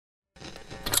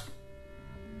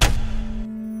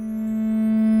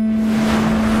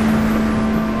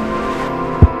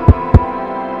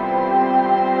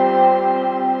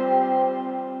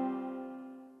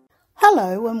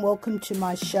welcome to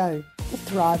my show, The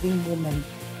Thriving Woman.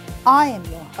 I am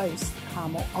your host,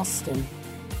 Carmel Austin,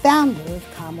 founder of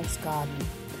Carmel's Garden.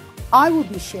 I will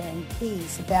be sharing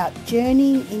keys about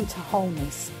journeying into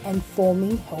wholeness and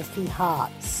forming healthy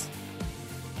hearts.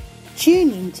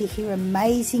 Tune in to hear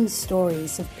amazing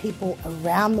stories of people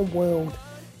around the world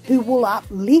who will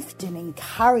uplift and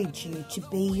encourage you to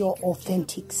be your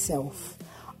authentic self.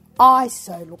 I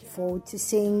so look forward to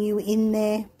seeing you in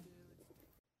there.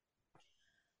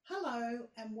 Hello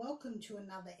and welcome to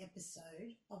another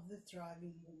episode of The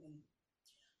Thriving Woman.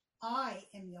 I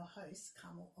am your host,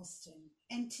 Carmel Austin,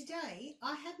 and today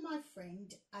I have my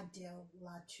friend Adele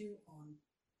Latu on.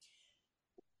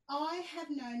 I have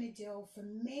known Adele for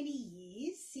many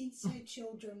years, since her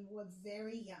children were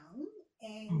very young,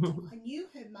 and I knew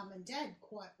her mum and dad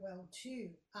quite well too.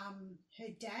 Her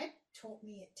dad taught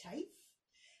me at TAFE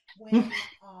when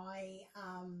I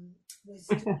was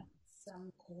doing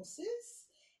some courses,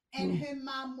 and her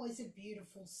mum was a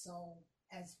beautiful soul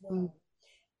as well.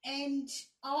 And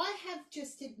I have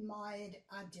just admired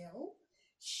Adele.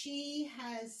 She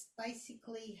has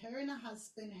basically, her and her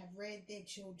husband have reared their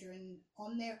children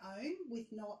on their own with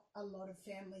not a lot of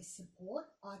family support.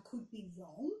 I could be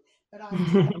wrong, but I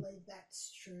do believe that's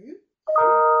true.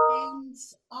 And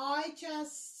I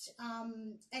just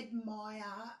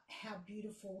admire how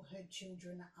beautiful her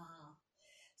children are.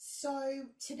 So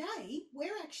today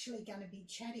we're actually going to be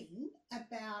chatting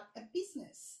about a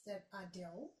business that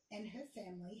Adele and her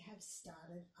family have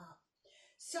started up.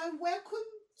 So welcome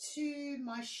to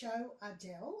my show,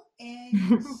 Adele,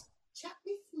 and chat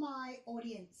with my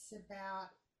audience about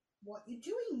what you're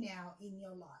doing now in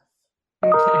your life.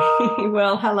 Okay.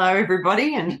 Well, hello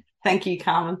everybody, and thank you,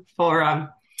 Carmen,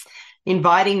 for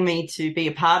inviting me to be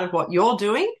a part of what you're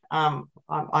doing. I'm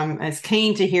as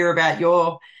keen to hear about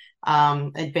your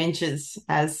adventures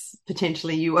as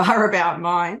potentially you are about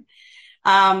mine.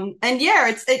 And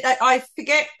yeah, I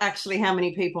forget actually how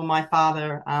many people my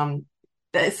father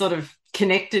sort of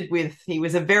connected with. He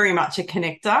was very much a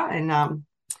connector, and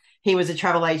he was a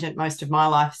travel agent most of my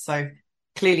life. So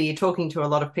clearly you're talking to a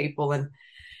lot of people and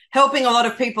helping a lot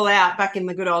of people out back in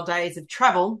the good old days of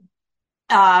travel.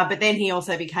 But then he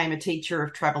also became a teacher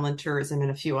of travel and tourism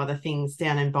and a few other things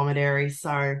down in Bomaderry.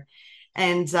 So,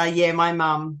 and my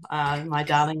mum, my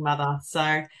darling mother. So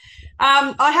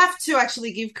I have to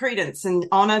actually give credence and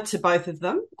honour to both of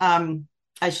them.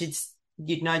 As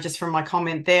you'd know just from my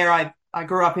comment there, I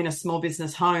grew up in a small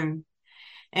business home,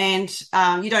 and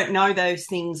you don't know those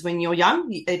things when you're young.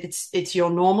 It's your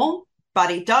normal,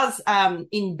 but it does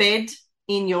embed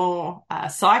in your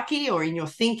psyche or in your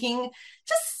thinking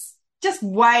just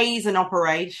ways and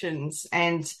operations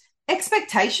and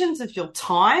expectations of your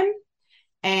time,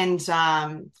 and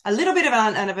a little bit of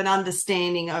an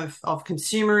understanding of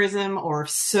consumerism or of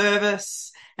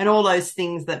service and all those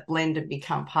things that blend and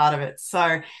become part of it.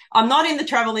 So I'm not in the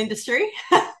travel industry.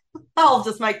 I'll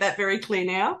just make that very clear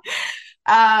now.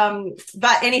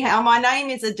 But anyhow, my name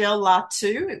is Adele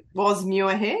Latu. It was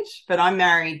Muirhead, but I'm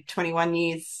married 21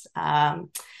 years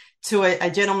to a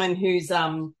gentleman whose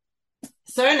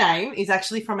surname is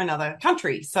actually from another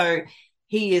country. So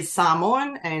he is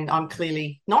Samoan and I'm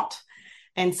clearly not.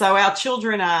 And so our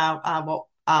children are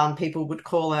what people would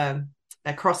call a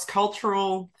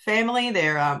cross-cultural family.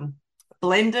 They're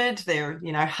blended. They're,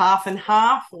 half and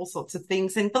half, all sorts of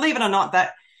things. And believe it or not,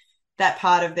 that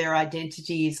part of their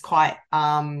identity is quite it's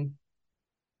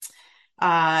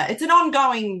an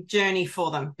ongoing journey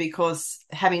for them, because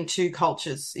having two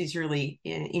cultures is really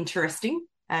interesting.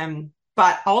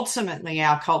 But ultimately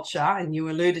our culture, and you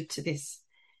alluded to this,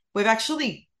 we've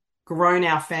actually grown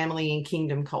our family in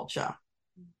kingdom culture,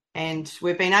 and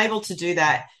we've been able to do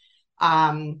that.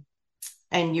 And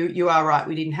you are right,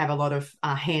 we didn't have a lot of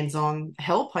hands-on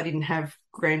help. I didn't have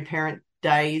grandparent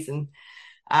days, and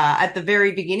at the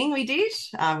very beginning we did.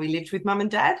 We lived with mum and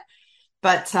dad,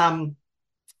 but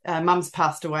mum's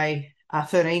passed away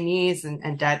 13 years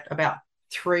and dad about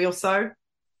 3 or so.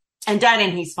 And dad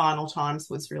in his final times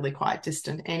was really quite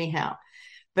distant anyhow.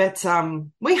 But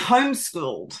we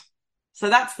homeschooled. So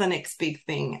that's the next big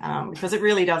thing, because it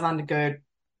really does undergird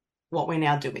what we're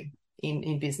now doing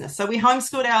in business. So we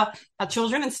homeschooled our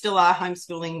children, and still are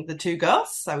homeschooling the 2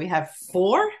 girls. So we have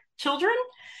 4 children.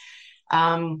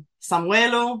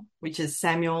 Samuelu, which is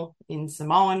Samuel in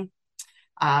Samoan,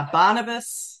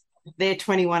 Barnabas, they're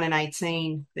 21 and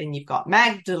 18. Then you've got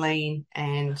Magdalene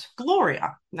and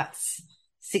Gloria. That's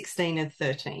 16 and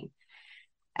 13.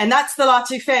 And that's the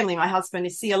Latu family. My husband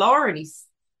is Sialoa, and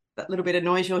that little bit of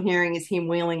noise you're hearing is him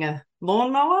wheeling a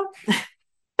lawnmower.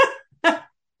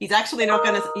 He's actually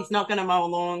he's not going to mow a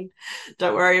lawn.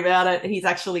 Don't worry about it. He's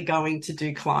actually going to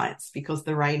do clients because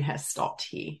the rain has stopped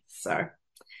here. So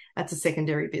that's a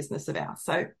secondary business of ours.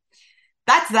 So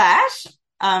that's that.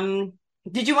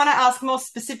 Did you want to ask more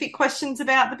specific questions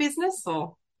about the business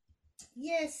or?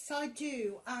 Yes, I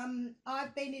do.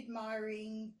 I've been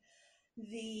admiring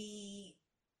the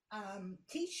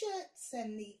t-shirts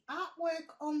and the artwork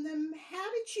on them.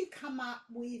 How did you come up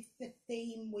with the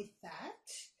theme with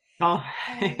that? Oh,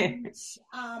 And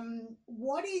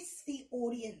what is the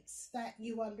audience that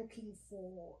you are looking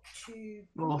for to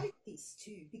oh. promote this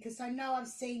to? Because I know I've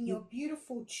seen your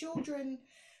beautiful children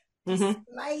Mm-hmm.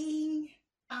 displaying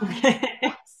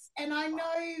and I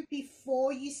know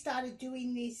before you started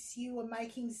doing this, you were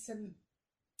making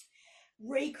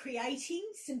recreating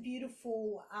some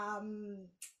beautiful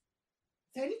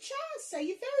furniture. So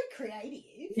you're very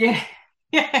creative. Yeah.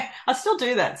 Yeah. I still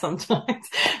do that sometimes,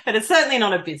 but it's certainly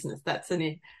not a business. That's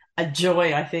a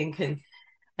joy, I think, and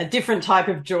a different type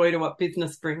of joy to what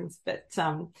business brings. But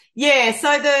yeah,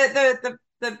 so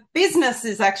the business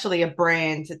is actually a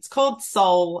brand. It's called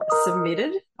Soul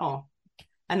Submitted. Oh,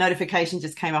 a notification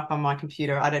just came up on my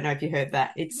computer. I don't know if you heard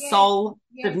that. It's Yes, Soul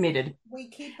yes. Submitted. We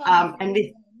keep on And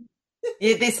hearing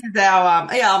this is our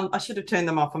I should have turned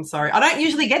them off. I'm sorry. I don't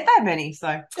usually get that many.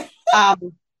 So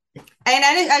and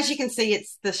as you can see,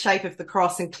 it's the shape of the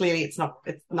cross, and clearly it's not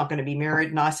going to be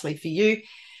mirrored nicely for you.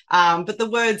 But the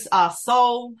words are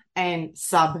soul and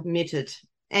submitted,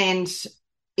 and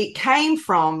it came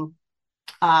from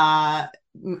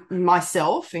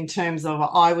myself in terms of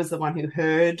I was the one who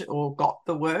heard or got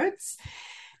the words.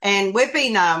 And we've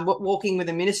been walking with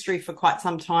a ministry for quite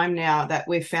some time now that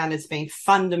we've found has been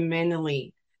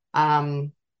fundamentally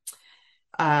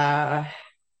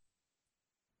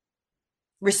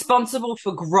responsible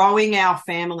for growing our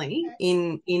family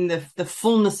in the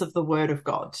fullness of the Word of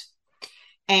God.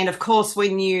 And of course,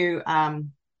 when you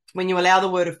allow the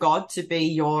Word of God to be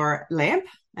your lamp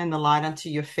and the light unto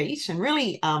your feet, and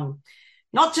really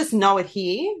not just know it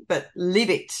here, but live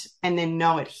it and then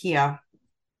know it here,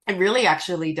 it really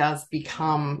actually does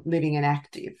become living and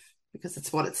active, because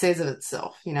it's what it says of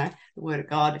itself. You know, the Word of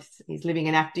God is living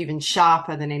and active and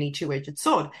sharper than any two-edged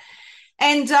sword.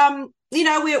 And you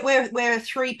know, we're a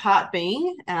three-part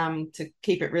being. To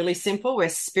keep it really simple, we're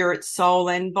spirit, soul,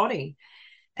 and body.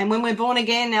 And when we're born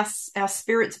again, our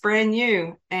spirit's brand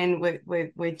new, and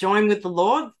we're joined with the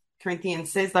Lord.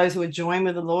 Corinthians says those who are joined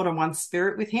with the Lord are one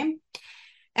spirit with Him.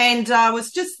 And I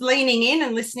was just leaning in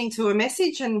and listening to a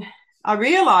message, and I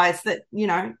realized that, you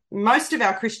know, most of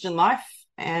our Christian life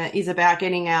is about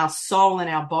getting our soul and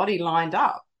our body lined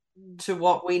up to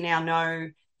what we now know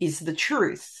is the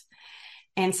truth.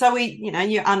 And so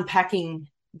you're unpacking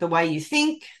the way you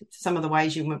think, some of the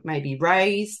ways you may be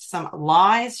raised, some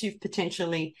lies you've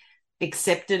potentially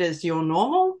accepted as your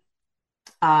normal.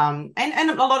 And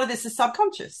a lot of this is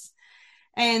subconscious.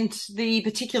 And the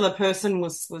particular person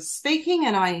was speaking,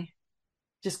 and I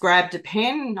just grabbed a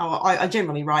pen. I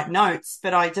generally write notes,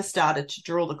 but I just started to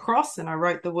draw the cross, and I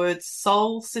wrote the words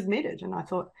soul submitted. And I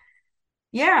thought,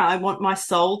 yeah, I want my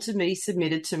soul to be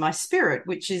submitted to my spirit,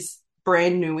 which is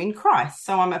brand new in Christ.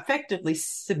 So I'm effectively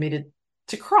submitted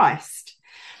to Christ.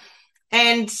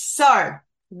 And so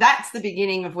that's the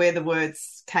beginning of where the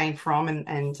words came from.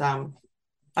 And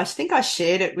I think I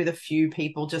shared it with a few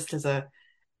people just as it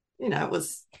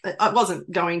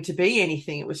wasn't going to be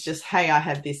anything. It was just, hey, I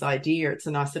had this idea. It's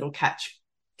a nice little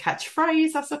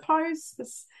catchphrase, I suppose.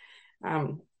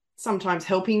 Sometimes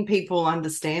helping people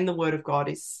understand the Word of God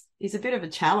is a bit of a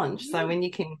challenge. So when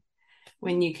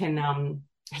you can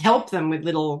help them with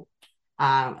little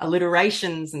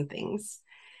alliterations and things,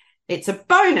 it's a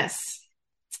bonus.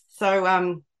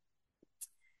 So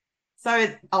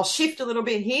I'll shift a little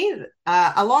bit here.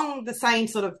 Along the same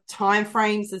sort of time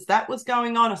frames as that was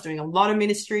going on, I was doing a lot of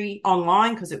ministry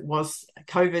online because it was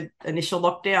COVID initial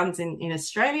lockdowns in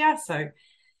Australia, so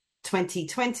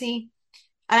 2020.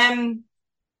 I'm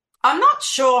not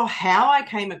sure how I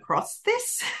came across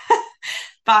this,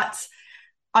 but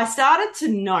I started to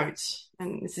note,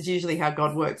 and this is usually how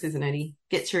God works, isn't it? He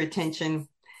gets your attention.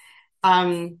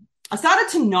 I started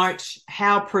to note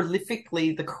how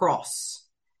prolifically the cross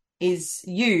is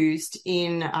used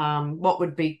in what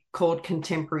would be called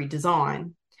contemporary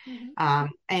design,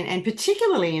 and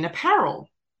particularly in apparel.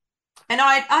 And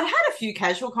I'd had a few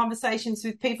casual conversations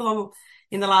with people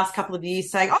in the last couple of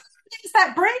years saying, oh, there's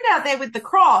that brand out there with the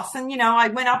cross. And, you know, I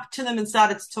went up to them and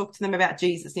started to talk to them about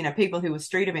Jesus, you know, people who were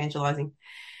street evangelizing.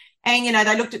 And, you know,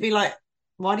 they looked at me like,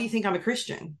 why do you think I'm a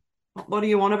Christian? What do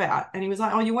you want about? And he was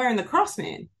like, oh, you're wearing the cross,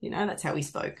 man. You know, that's how he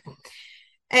spoke.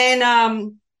 And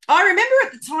I remember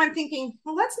at the time thinking,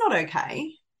 well, that's not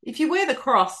okay. if you wear the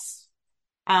cross,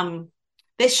 um,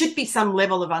 there should be some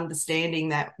level of understanding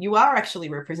that you are actually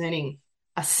representing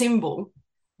a symbol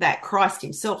that Christ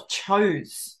himself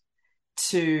chose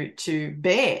to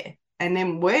bear. And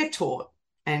then we're taught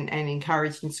and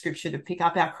encouraged in scripture to pick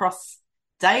up our cross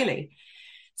daily.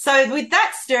 So with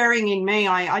that stirring in me,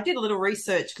 I did a little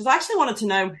research because I actually wanted to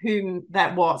know whom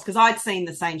that was, because I'd seen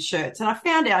the same shirts and I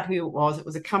found out who it was. It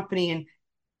was a company, and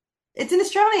it's an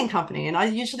Australian company, and I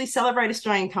usually celebrate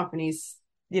Australian companies,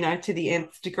 to the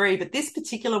nth degree. But this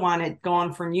particular one had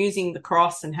gone from using the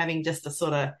cross and having just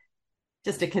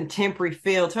a contemporary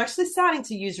feel to actually starting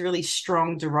to use really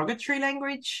strong derogatory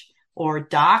language or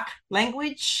dark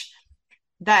language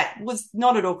that was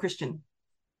not at all Christian.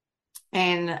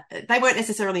 And they weren't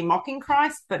necessarily mocking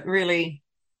Christ, but really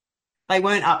they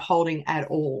weren't upholding at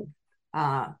all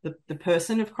the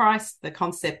person of Christ, the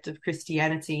concept of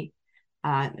Christianity,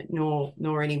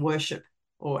 nor any worship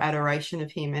or adoration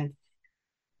of him. And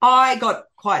I got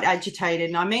quite agitated,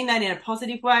 and I mean that in a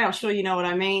positive way. I'm sure you know what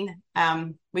I mean.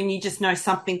 When you just know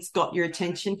something's got your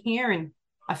attention here, and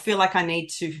I feel like I need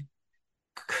to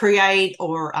create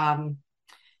or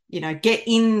get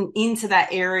into that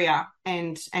area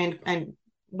and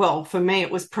well, for me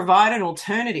it was provide an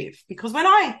alternative, because when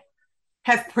I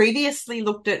have previously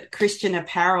looked at Christian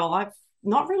apparel, I've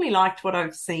not really liked what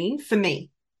I've seen for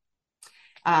me.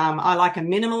 I like a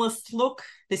minimalist look.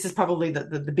 This is probably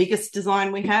the biggest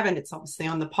design we have, and it's obviously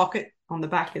on the pocket on the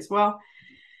back as well.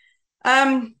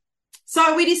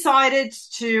 So we decided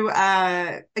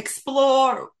to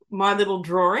explore my little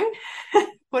drawing,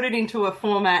 put it into a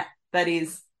format that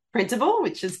is printable,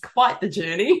 which is quite the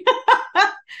journey.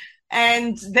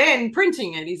 And then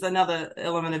printing it is another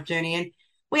element of journey. And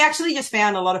we actually just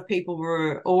found a lot of people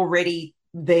were already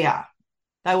there.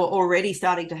 They were already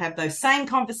starting to have those same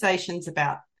conversations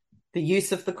about the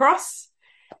use of the cross.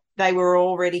 They were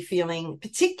already feeling,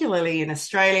 particularly in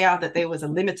Australia, that there was a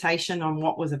limitation on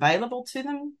what was available to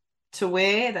them to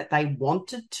wear, that they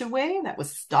wanted to wear, that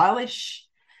was stylish,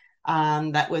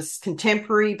 that was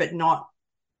contemporary, but not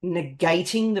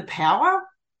negating the power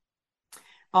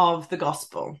of the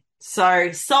gospel.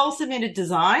 So Soul Submitted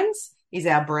Designs is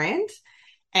our brand,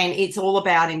 and it's all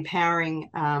about empowering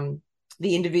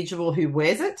the individual who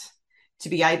wears it to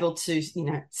be able to,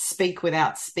 speak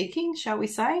without speaking, shall we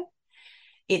say.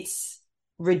 It's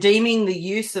redeeming the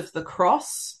use of the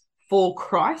cross for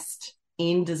Christ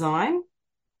in design,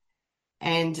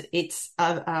 and it's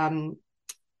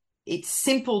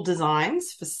simple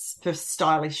designs for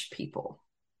stylish people.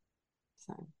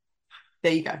 So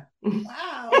there you go.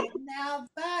 Wow, now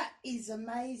that is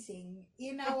amazing.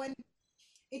 And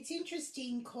it's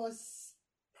interesting because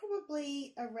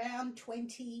probably around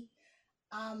 20,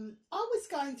 I was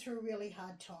going through a really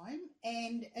hard time,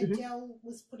 and Adele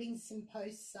was putting some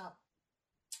posts up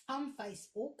on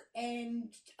Facebook, and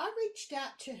I reached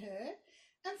out to her.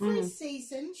 And for a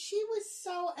season, she was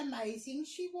so amazing.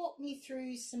 She walked me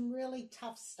through some really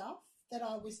tough stuff that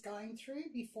I was going through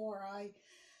before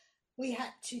we had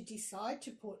to decide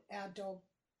to put our dog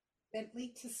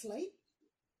Bentley to sleep.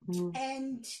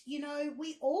 And,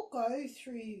 we all go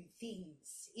through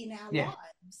things in our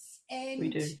lives. And, we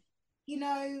do.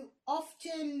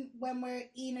 Often when we're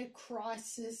in a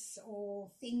crisis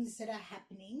or things that are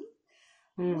happening,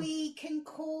 we can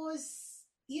cause,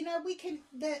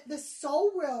 the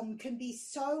soul realm can be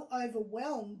so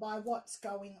overwhelmed by what's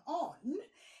going on,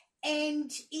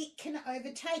 and it can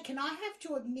overtake. And I have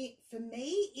to admit, for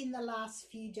me, in the last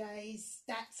few days,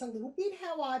 that's a little bit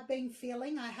how I've been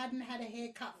feeling. I hadn't had a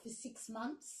haircut for 6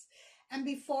 months, and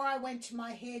before I went to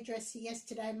my hairdresser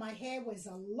yesterday, my hair was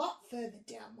a lot further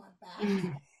down my back.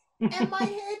 And my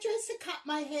hairdresser cut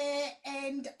my hair,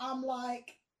 and I'm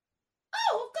like,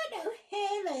 oh, I've got no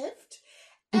hair left.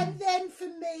 And then for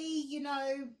me,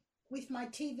 with my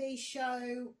TV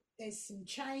show, there's some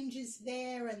changes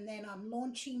there, and then I'm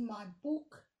launching my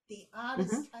book, The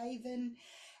Artist Haven.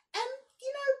 And,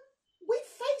 we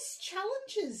face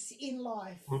challenges in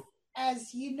life,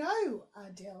 as you know,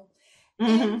 Adele.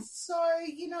 And so,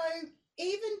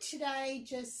 even today,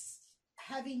 just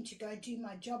having to go do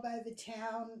my job over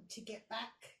town to get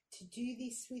back to do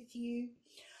this with you,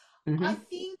 I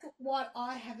think what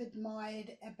I have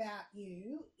admired about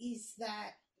you is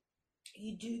that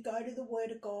you do go to the Word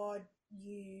of God.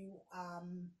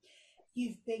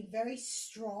 You've been very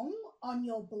strong on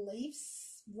your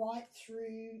beliefs right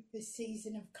through the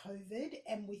season of COVID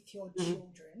and with your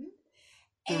children.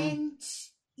 And,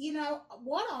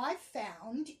 what I've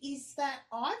found is that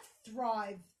I've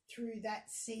thrived through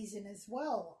that season as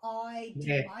well. I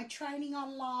did my training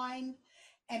online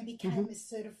and became a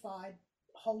certified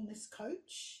wholeness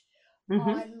coach.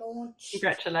 I launched,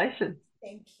 Congratulations.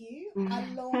 thank you. I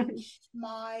launched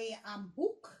my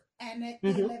book, and at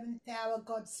the 11th hour,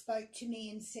 God spoke to me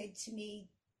and said to me,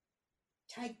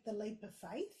 take the leap of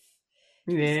faith.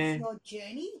 This is your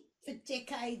journey. For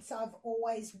decades, I've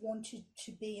always wanted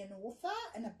to be an author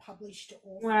and a published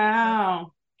author.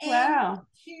 Wow. And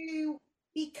to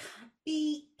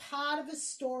be part of a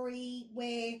story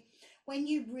where when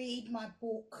you read my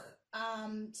book,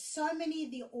 so many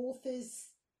of the authors,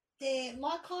 they're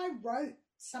like I wrote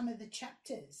some of the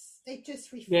chapters. They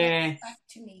just reflect back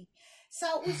to me.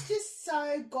 So it was just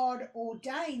so God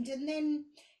ordained. And then,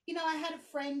 you know, I had a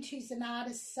friend who's an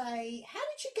artist say, how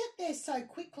did you get there so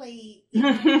quickly? You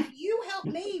know, you helped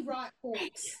me write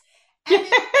books. And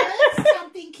it birthed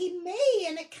something in me,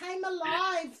 and it came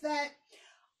alive that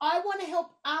I want to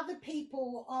help other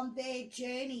people on their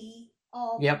journey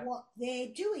of what they're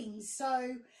doing.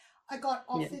 So I got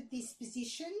offered this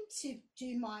position to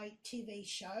do my TV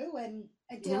show, and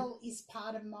Adele is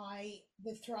part of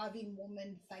the Thriving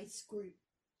Woman Face group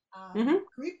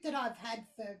that I've had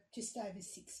for just over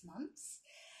 6 months.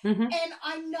 And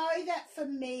I know that for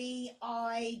me,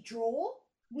 I draw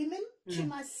women to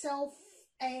myself,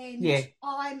 and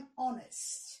I'm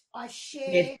honest. I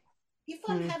share if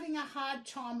I'm having a hard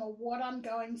time or what I'm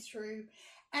going through,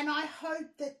 and I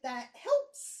hope that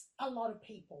helps a lot of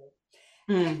people.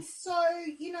 And so,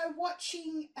 you know,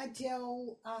 watching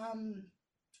Adele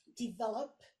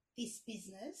develop this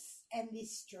business and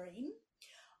this dream,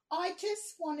 I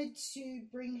just wanted to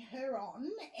bring her on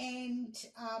and,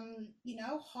 you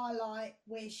know, highlight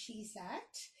where she's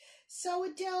at. So,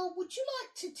 Adele, would you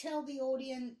like to tell the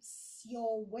audience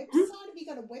your website? Have you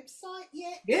got a website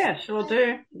yet? Yeah, sure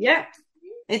do. Yeah.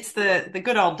 It's the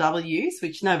good old W's,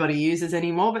 which nobody uses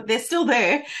anymore, but they're still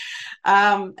there.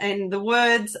 And the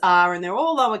words are, and they're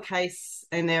all lowercase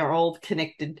and they're all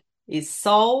connected, is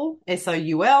soul,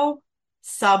 SOUL,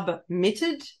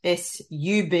 submitted,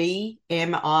 SUBMITTED,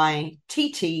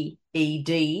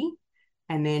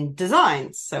 and then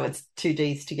designs. So it's 2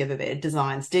 D's together there,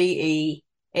 designs,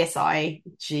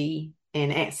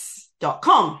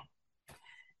 DESIGNS.com.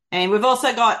 And we've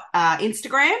also got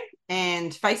Instagram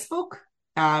and Facebook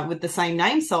with the same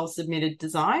name, Soul Submitted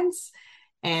Designs.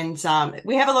 And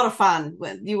we have a lot of fun.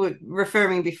 You were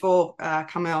referring before,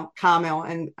 Carmel,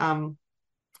 and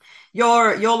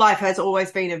your life has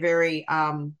always been a very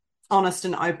honest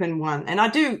and open one. And I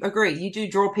do agree, you do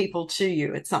draw people to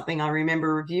you. It's something I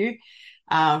remember of you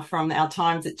from our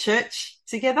times at church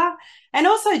together. And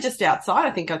also just outside,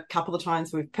 I think a couple of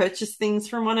times we've purchased things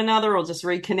from one another or just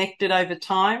reconnected over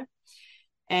time.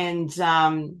 And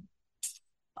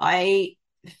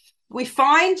we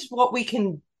find what we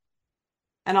can,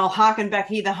 and I'll harken back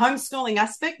here, the homeschooling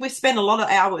aspect, we spend a lot of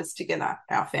hours together,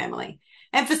 our family.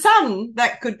 And for some,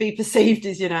 that could be perceived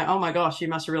as, you know, oh my gosh, you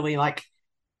must really like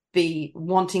be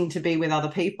wanting to be with other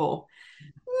people.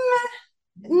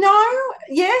 No,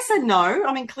 yes and no.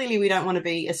 I mean, clearly we don't want to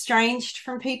be estranged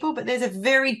from people, but there's a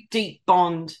very deep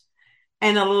bond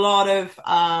and a lot of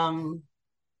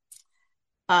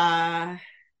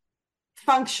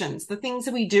functions, the things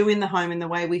that we do in the home and the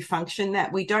way we function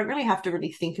that we don't really have to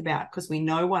really think about because we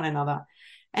know one another.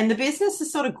 And the business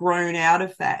has sort of grown out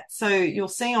of that. So you'll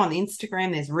see on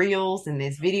Instagram, there's reels and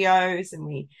there's videos, and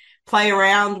we play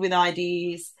around with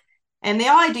ideas. And the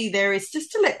idea there is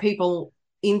just to let people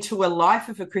into a life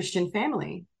of a Christian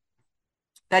family,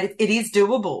 that it is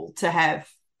doable to have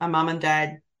a mum and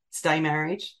dad stay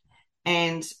married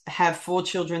and have 4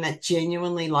 children that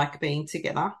genuinely like being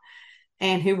together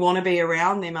and who want to be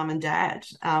around their mum and dad.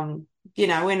 You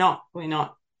know, we're not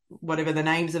whatever the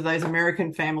names of those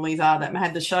American families are that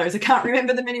had the shows. I can't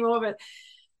remember them anymore, but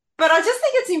I just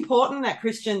think it's important that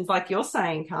Christians, like you're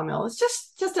saying, Carmel, is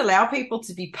just allow people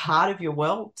to be part of your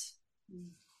world.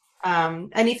 And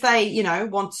if they, you know,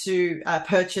 want to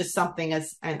purchase something and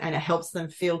it helps them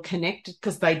feel connected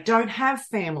because they don't have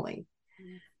family,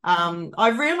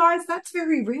 I've realized that's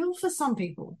very real for some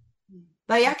people.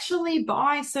 They actually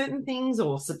buy certain things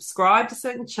or subscribe to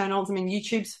certain channels. I mean,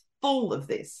 YouTube's full of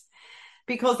this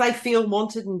because they feel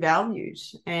wanted and valued.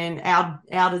 And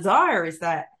our desire is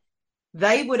that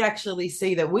they would actually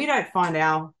see that we don't find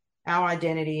our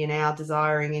identity and our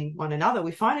desiring in one another.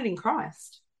 We find it in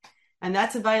Christ. And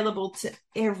that's available to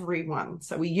everyone.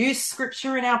 So we use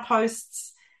scripture in our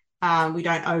posts. We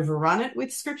don't overrun it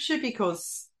with scripture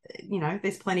because, you know,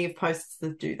 there's plenty of posts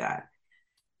that do that.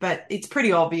 But it's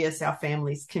pretty obvious our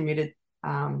family's committed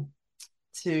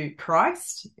to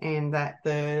Christ, and that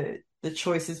the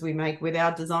choices we make with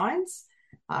our designs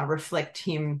reflect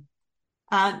him.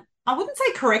 I wouldn't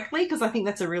say correctly, because I think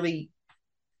that's a really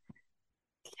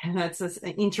And that's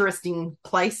an interesting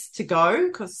place to go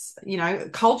because, you know,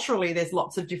 culturally, there's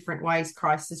lots of different ways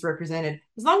Christ is represented.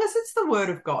 As long as it's the word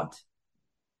of God,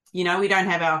 you know, we don't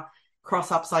have our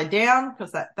cross upside down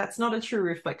because that's not a true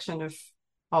reflection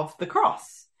of the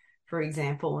cross, for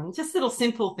example, and just little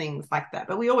simple things like that.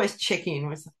 But we always check in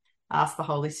with ask the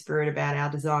Holy Spirit about our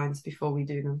designs before we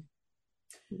do them.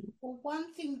 Well,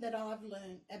 one thing that I've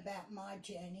learned about my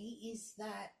journey is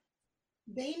that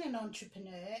being an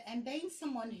entrepreneur and being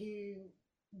someone who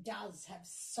does have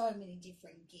so many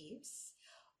different gifts,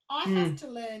 I have Mm. to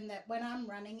learn that when I'm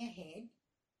running ahead,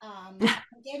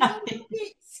 getting a little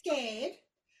bit scared,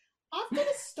 I've got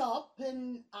to stop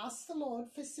and ask the Lord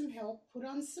for some help, put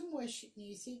on some worship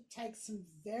music, take some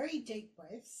very deep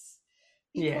breaths,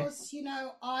 Yeah. because,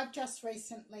 I've just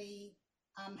recently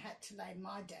had to lay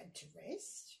my dad to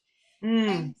rest. Mm.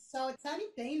 And so it's only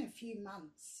been a few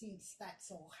months since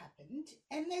that's all happened.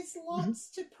 And there's Mhm. lots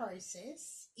to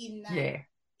process Yeah.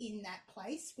 in that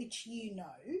place, which you know.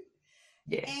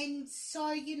 Yeah. And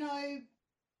so,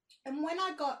 and when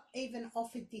I got even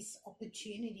offered this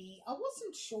opportunity, I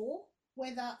wasn't sure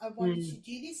whether I wanted to Mm.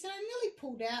 do this. And I nearly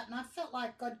pulled out and I felt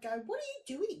like God go, "What are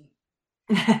you doing?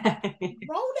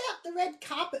 Rolled out the red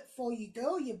carpet for you,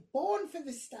 girl. You're born for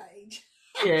the stage."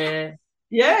 Yeah.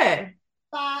 Yeah.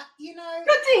 But,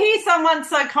 Good to hear someone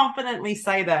so confidently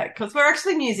say that because we're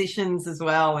actually musicians as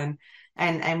well,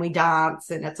 and we dance,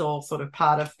 and it's all sort of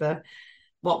part of the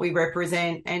what we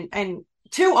represent. And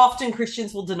too often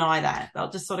Christians will deny that. They'll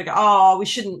just sort of go, "Oh, we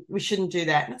shouldn't do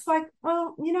that." And it's like,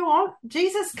 well, you know what?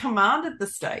 Jesus commanded the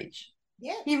stage.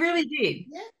 yeah, He really did.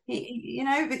 yeah, You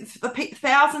know, the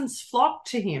thousands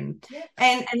flocked to him, yeah,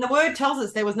 and the word tells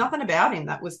us there was nothing about him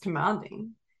that was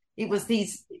commanding. no. It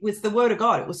was the word of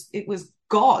God. It was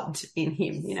God in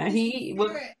him. It's You know, the he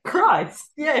was spirit.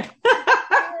 Christ. Yeah. The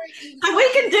spirit So we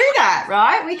inside can do that,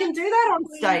 right? We can do that's that on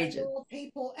going to stages. draw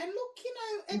people. And look,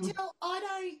 Mm, Adele,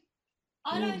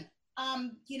 I mm,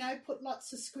 don't, put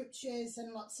lots of scriptures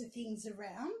and lots of things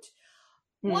around.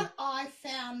 mm, What I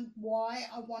found why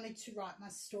I wanted to write my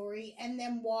story and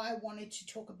then why I wanted to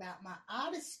talk about my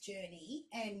artist journey.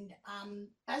 And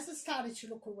as I started to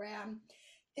look around,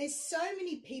 there's so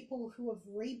many people who have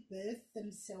rebirthed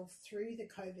themselves through the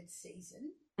COVID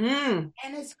season. mm.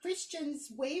 And as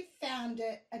Christians, we've found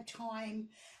it a time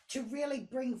to really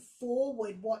bring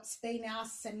forward what's been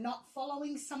us and not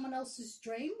following someone else's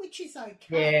dream, which is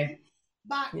Yeah, okay.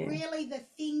 But yeah. really, the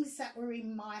things that were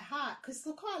in my heart, because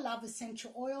look, I love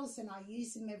essential oils and I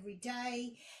use them every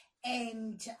day.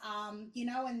 And,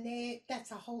 and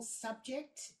that's a whole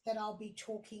subject that I'll be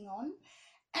talking on.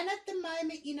 And at the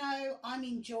moment, I'm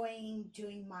enjoying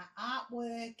doing my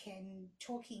artwork and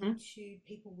talking Mm, to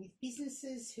people with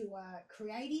businesses who are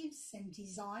creatives and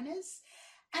designers.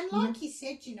 And mhm, like you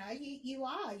said,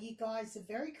 you guys are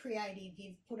very creative.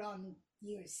 You've put on,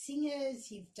 you're singers,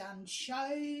 you've done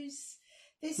shows.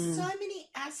 There's so mm, many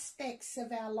aspects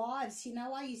of our lives.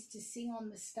 I used to sing on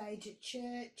the stage at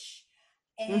church.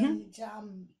 mhm. And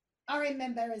I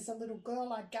remember as a little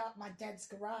girl, I'd go up my dad's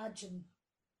garage and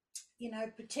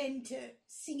pretend to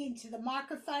sing into the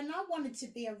microphone. I wanted to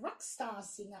be a rock star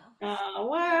singer, Oh,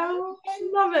 you know. wow.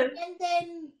 And Love it. and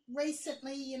then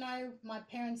recently, my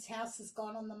parents' house has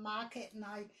gone on the market, and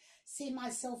I see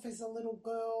myself as a little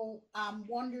girl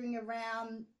wandering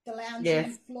around the lounge room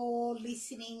Yes, floor,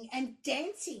 listening and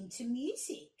dancing to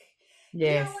music.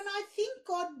 yes. And I think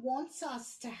God wants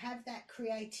us to have that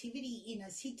creativity in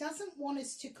us. He doesn't want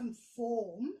us to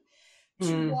conform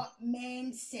to Mm, what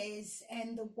man says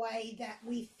and the way that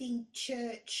we think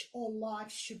church or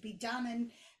life should be done.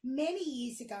 And many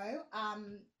years ago,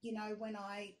 when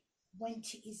I went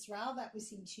to Israel, that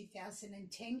was in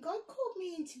 2010, God called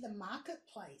me into the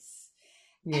marketplace.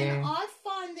 And yeah. I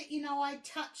find that, I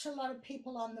touch a lot of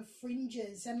people on the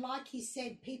fringes. And like you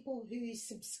said, people who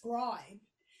subscribe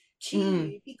to Mm,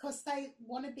 you because they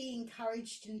want to be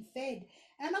encouraged and fed.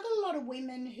 And I've got a lot of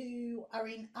women who are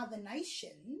in other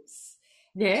nations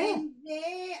yeah. and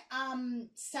they're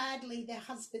sadly their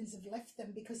husbands have left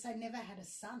them because they never had a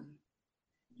son.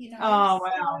 Oh, So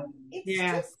wow. it's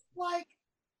Yeah. just like,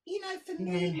 for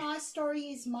me, Yeah. my story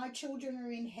is my children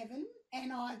are in heaven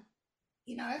and I,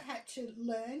 had to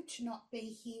learn to not be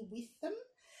here with them,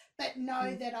 but know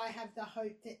Mm, that I have the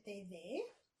hope that they're there.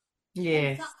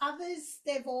 And for yes. others,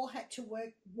 they've all had to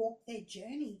walk their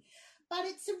journey. But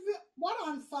what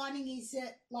I'm finding is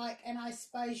that, like, and I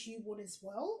suppose you would as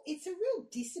well, it's a real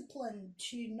discipline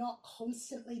to not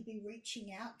constantly be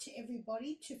reaching out to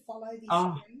everybody to follow this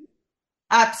Oh, dream.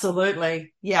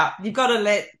 absolutely. Yeah. You've got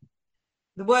to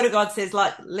the word of God says,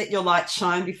 like, let your light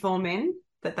shine before men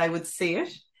that they would see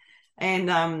it.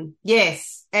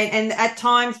 Yes, and at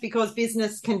times, because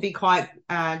business can be quite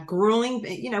grueling,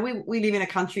 we live in a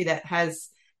country that has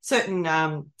certain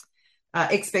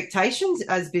expectations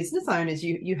as business owners.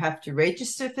 You have to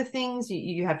register for things,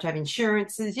 you have to have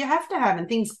insurances, you have to have, and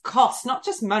things cost not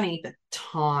just money, but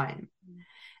time.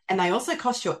 And they also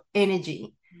cost your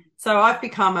energy. So I've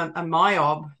become a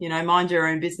myob, mind your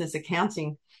own business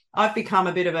accounting. I've become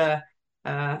a bit of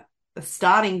a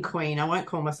starting queen. I won't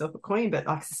call myself a queen, but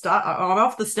I'm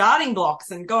off the starting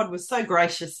blocks, and God was so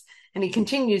gracious, and he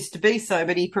continues to be so,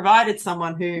 but he provided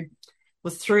someone who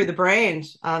was through the brand.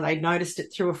 They'd noticed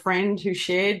it through a friend who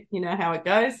shared, how it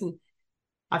goes. And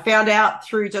I found out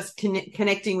through just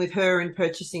connecting with her and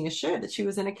purchasing a shirt that she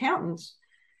was an accountant.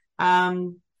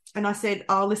 And I said,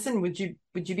 "Oh, listen, would you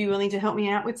be willing to help me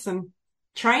out with some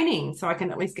training so I can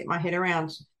at least get my head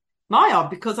around my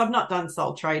because I've not done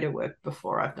sole trader work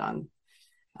before. I've done,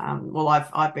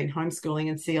 I've been homeschooling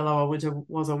and CLO. I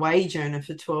was a wage earner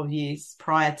for 12 years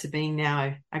prior to being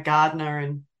now a gardener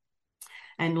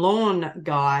and lawn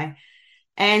guy.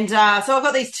 And so I've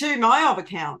got these two MyOb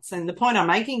accounts. And the point I'm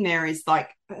making there is, like,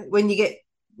 when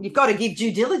you've got to give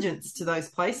due diligence to those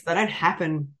places. They don't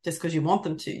happen just because you want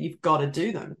them to. You've got to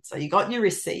do them. So you got your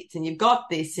receipts and you've got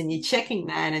this and you're checking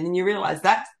that, and then you realize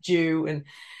that's due, and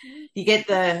you get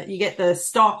the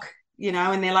stock,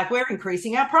 and they're like, "We're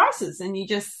increasing our prices." And you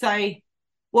just say,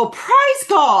 "Well, praise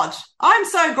God. I'm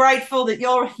so grateful that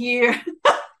you're here."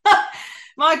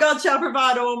 My God shall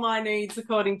provide all my needs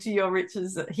according to your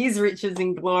riches, his riches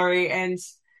in glory. And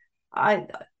I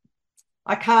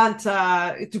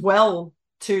can't dwell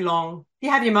too long. You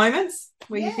have your moments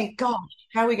where you think, "God,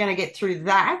 how are we going to get through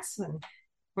that?" And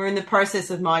we're in the process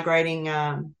of migrating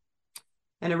an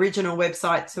original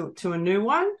website to a new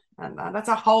one. And that's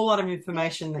a whole lot of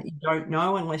information that you don't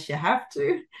know unless you have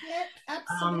to. Yeah,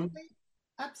 absolutely.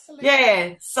 Absolutely.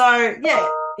 Yeah. So, yeah,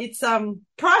 it's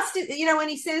Christ, when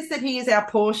he says that he is our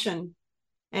portion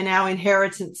and our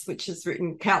inheritance, which is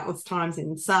written countless times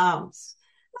in Psalms.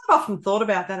 I've often thought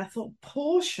about that. I thought,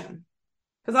 portion,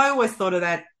 because I always thought of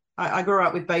that. I grew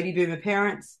up with baby boomer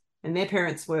parents, and their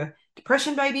parents were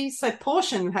depression babies. So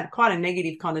portion had quite a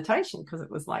negative connotation, because it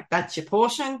was like, that's your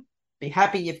portion. Be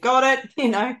happy you've got it.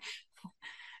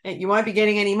 You won't be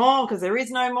getting any more because there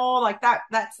is no more. Like that.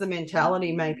 That's the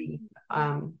mentality maybe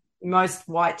most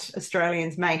white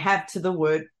Australians may have to the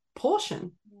word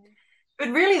portion. But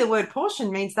really, the word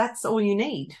portion means that's all you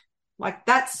need. Like,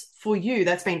 that's for you.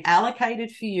 That's been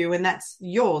allocated for you, and that's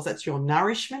yours. That's your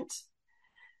nourishment.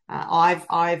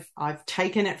 I've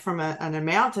taken it from an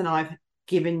amount, and I've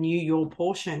given you your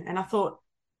portion. And I thought,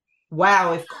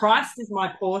 wow, if Christ is my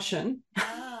portion,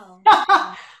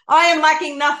 Wow. I am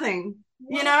lacking nothing.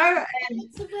 And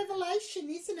it's a revelation,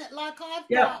 isn't it? Like, I've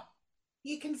got,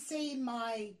 you can see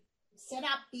my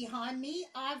setup behind me.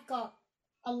 I've got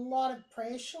a lot of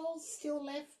prayer shawls still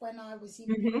left when I was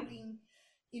importing,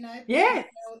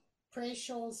 prayer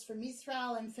shawls from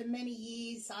Israel. And for many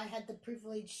years, I had the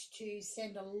privilege to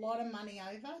send a lot of money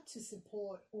over to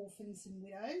support orphans and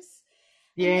widows.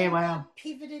 Yeah, and wow. God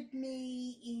pivoted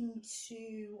me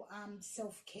into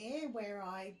self-care, where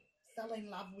I fell in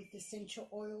love with essential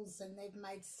oils, and they've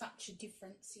made such a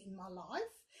difference in my life.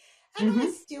 And I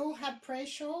still have prayer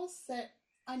shawls that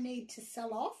I need to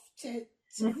sell off to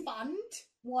fund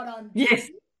what I'm doing. Yes.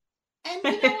 And,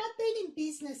 I've been in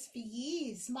business for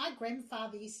years. My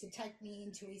grandfather used to take me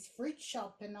into his fruit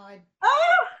shop, and I'd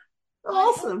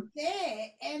awesome.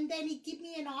 there, and then he'd give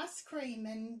me an ice cream,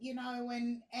 and,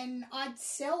 and I'd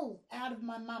sell out of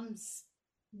my mum's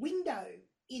window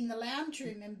in the lounge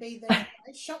room and be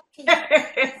the shopkeeper.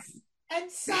 And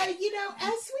so, as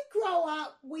we grow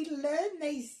up, we learn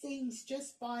these things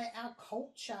just by our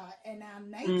culture and our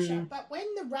nature. But when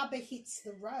the rubber hits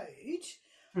the road,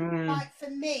 like for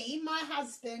me, my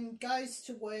husband goes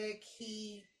to work,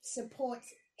 he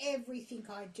supports everything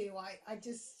I do.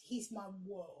 He's my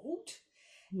world.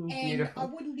 And Beautiful. I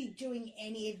wouldn't be doing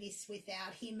any of this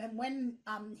without him. And when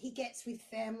he gets with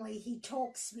family, he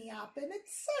talks me up, and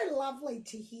it's so lovely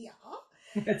to hear.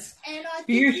 It's and I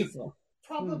beautiful. Think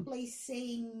probably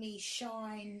seeing me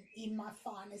shine in my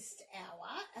finest hour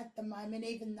at the moment,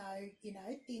 even though,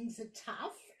 things are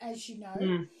tough, as you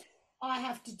know. I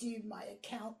have to do my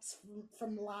accounts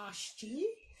from last year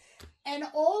and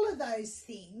all of those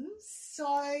things.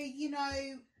 So,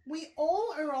 we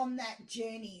all are on that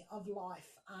journey of life,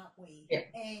 aren't we? Yeah.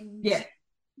 And,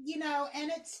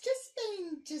 and it's just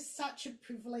been such a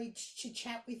privilege to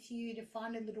chat with you, to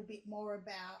find a little bit more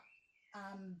about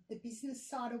the business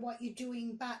side of what you're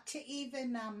doing, but to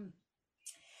even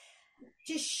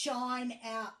just shine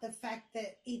out the fact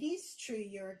that it is true.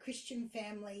 You're a Christian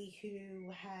family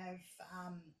who have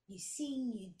you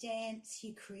sing, you dance,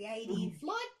 you're creative,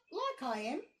 like I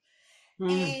am.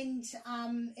 Mm.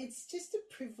 And it's just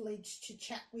a privilege to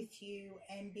chat with you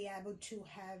and be able to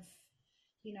have,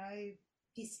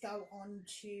 this go on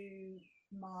to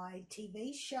my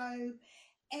TV show.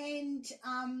 And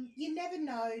you never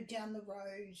know down the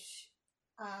road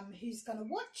who's going to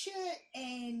watch it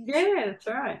and Yeah, that's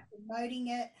right. promoting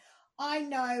it. I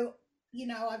know,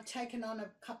 I've taken on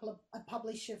a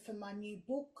publisher for my new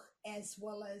book as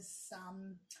well as,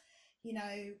 you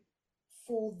know,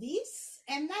 for this.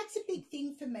 And that's a big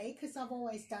thing for me because I've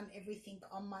always done everything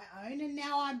on my own. And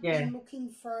now I've Yeah. been looking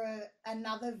for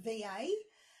another VA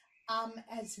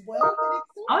as well. But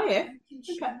it's all Oh, yeah. time Okay.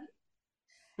 consuming.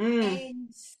 Mm.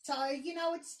 And so,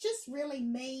 it's just really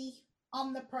me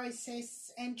on the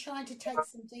process and trying to take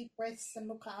some deep breaths and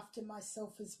look after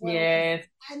myself as well. Yeah,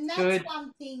 And that's good.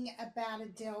 one thing about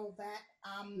Adele that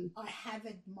I have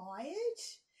admired.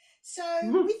 So,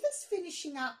 Mhm. with us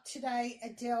finishing up today,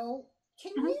 Adele,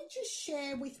 can you just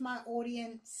share with my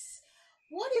audience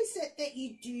what is it that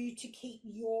you do to keep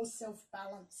yourself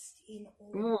balanced in all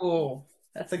of this? Oh,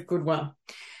 that's a good one.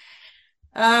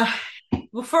 Uh,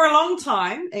 well, for a long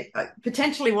time, it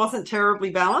potentially wasn't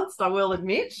terribly balanced, I will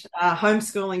admit.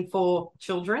 Homeschooling 4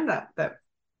 children that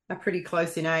are pretty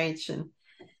close in age and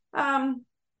um,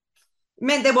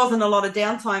 meant there wasn't a lot of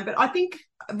downtime. But I think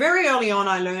very early on,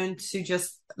 I learned to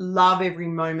just love every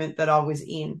moment that I was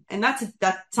in, and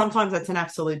that sometimes that's an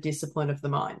absolute discipline of the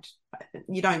mind.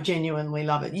 You don't genuinely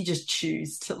love it; you just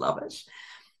choose to love it.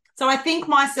 So I think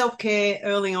my self-care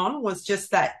early on was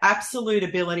just that absolute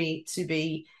ability to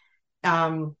be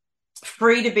um,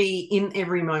 free to be in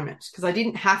every moment because I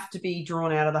didn't have to be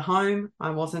drawn out of the home.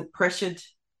 I wasn't pressured.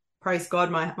 Praise God,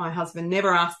 my husband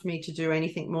never asked me to do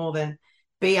anything more than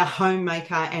be a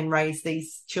homemaker and raise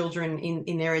these children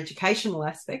in their educational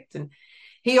aspect. And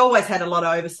he always had a lot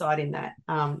of oversight in that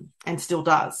and still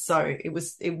does. So it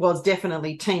was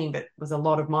definitely team, but it was a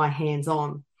lot of my hands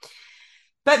on.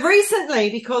 But recently,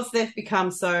 because they've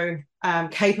become so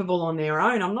capable on their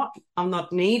own, I'm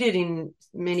not needed in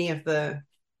many of the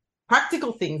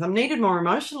practical things. I'm needed more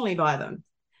emotionally by them.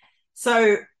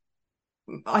 So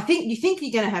I think you think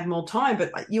you're going to have more time,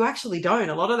 but you actually don't.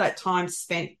 A lot of that time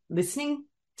spent listening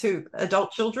to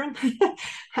adult children,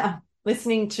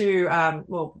 listening to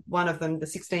one of them, the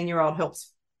 16-year-old,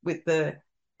 helps with the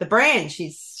brand.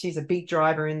 She's a big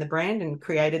driver in the brand and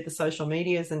created the social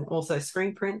medias and also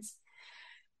screen prints.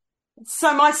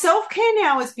 So my self-care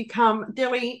now has become,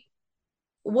 Dilly,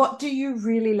 what do you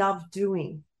really love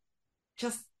doing?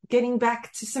 Just getting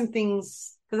back to some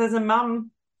things, because as a mum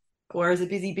or as a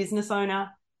busy business owner,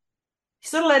 you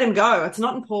sort of let them go. It's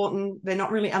not important. They're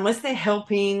not really, unless they're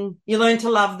helping, you learn to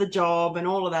love the job and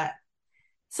all of that.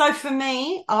 So for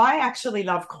me, I actually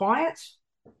love quiet.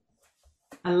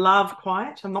 I love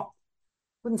quiet.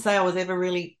 Wouldn't say I was ever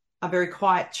really a very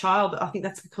quiet child. I think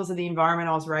that's because of the environment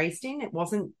I was raised in. It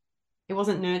wasn't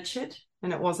nurtured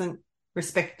and it wasn't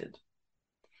respected,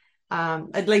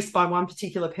 at least by one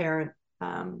particular parent.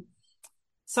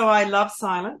 So I love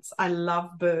silence. I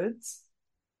love birds.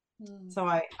 So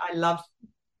I love,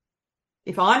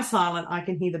 if I'm silent, I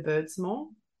can hear the birds more.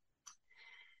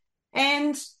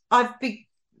 And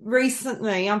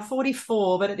recently, I'm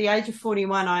 44, but at the age of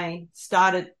 41, I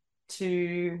started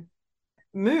to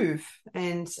move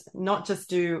and not just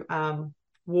do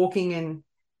walking and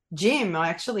gym. I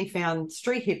actually found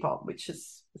street hip hop, which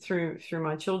is through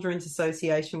my children's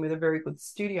association with a very good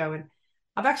studio. And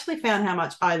I've actually found how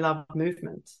much I love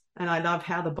movement and I love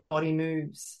how the body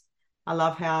moves. I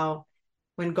love how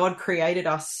when God created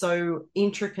us so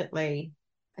intricately,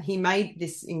 he made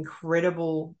this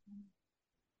incredible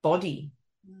body.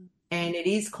 And it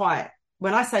is quite,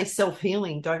 when I say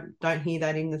self-healing, don't hear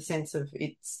that in the sense of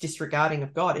it's disregarding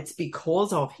of God. It's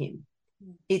because of him.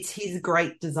 It's his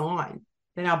great design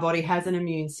that our body has an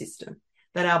immune system,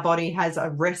 that our body has a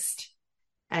rest.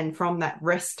 And from that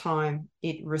rest time,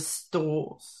 it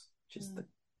restores, which is the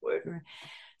word.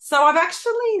 So I've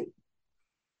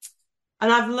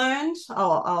learned,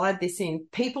 I'll add this in,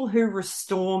 people who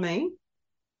restore me,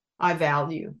 I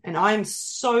value. And I am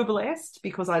so blessed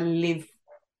because I live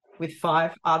with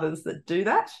 5 others that do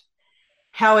that.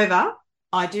 However,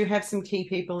 I do have some key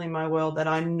people in my world that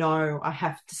I know I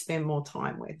have to spend more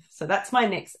time with. So that's my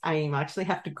next aim. I actually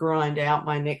have to grind out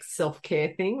my next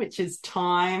self-care thing, which is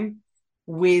time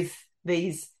with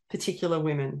these particular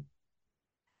women.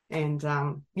 And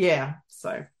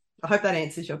so I hope that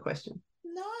answers your question.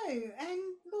 No, and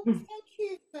look, thank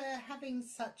you for having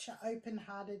such an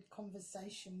open-hearted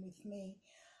conversation with me.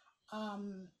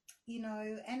 You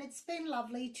know, and it's been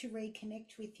lovely to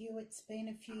reconnect with you. It's been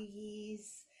a few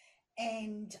years,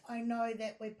 and I know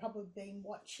that we've probably been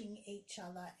watching each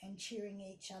other and cheering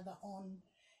each other on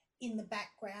in the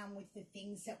background with the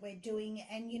things that we're doing.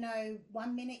 And, you know,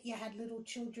 one minute you had little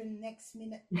children, next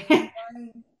minute they're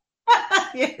grown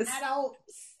Yes.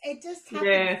 adults. It just happens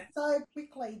Yeah. so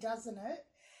quickly, doesn't it?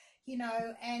 You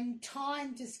know, and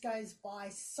time just goes by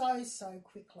so, so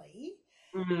quickly.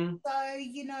 Mm. So,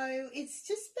 you know, it's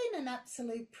just been an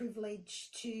absolute privilege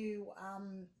to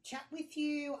chat with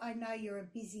you. I know you're a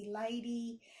busy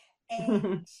lady,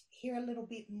 and hear a little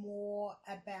bit more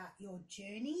about your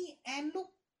journey. And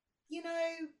look, you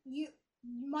know, you,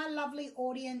 my lovely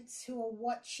audience who are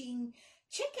watching,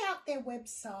 check out their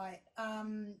website.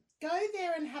 Go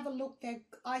there and have a look. They've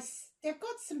got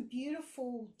some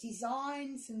beautiful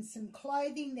designs and some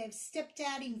clothing. They've stepped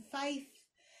out in faith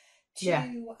Yeah.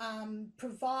 to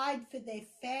provide for their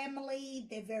family.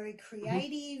 They're very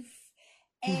creative.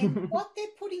 And what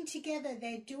they're putting together,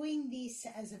 they're doing this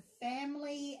as a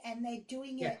family and they're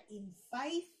doing Yeah. it in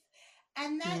faith.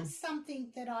 And that's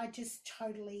something that I just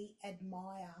totally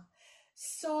admire.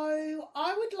 So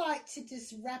I would like to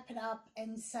just wrap it up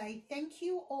and say thank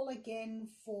you all again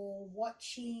for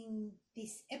watching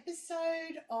this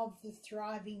episode of The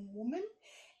Thriving Woman.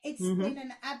 It's been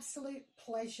an absolute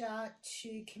pleasure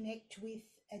to connect with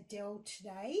Adele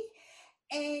today.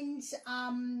 And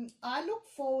I look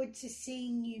forward to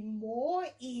seeing you more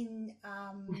in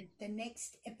the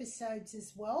next episodes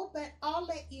as well. But I'll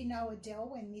let you know, Adele,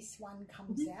 when this one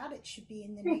comes out. It should be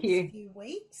in the Thank next you. few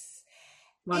weeks.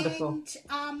 Wonderful.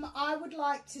 And I would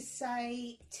like to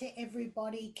say to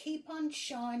everybody, keep on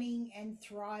shining and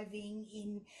thriving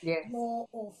in Yes. your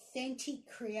authentic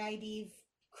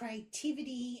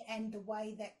creativity and the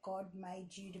way that God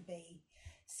made you to be.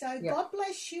 So Yep. God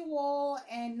bless you all,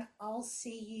 and I'll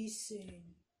see you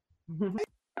soon.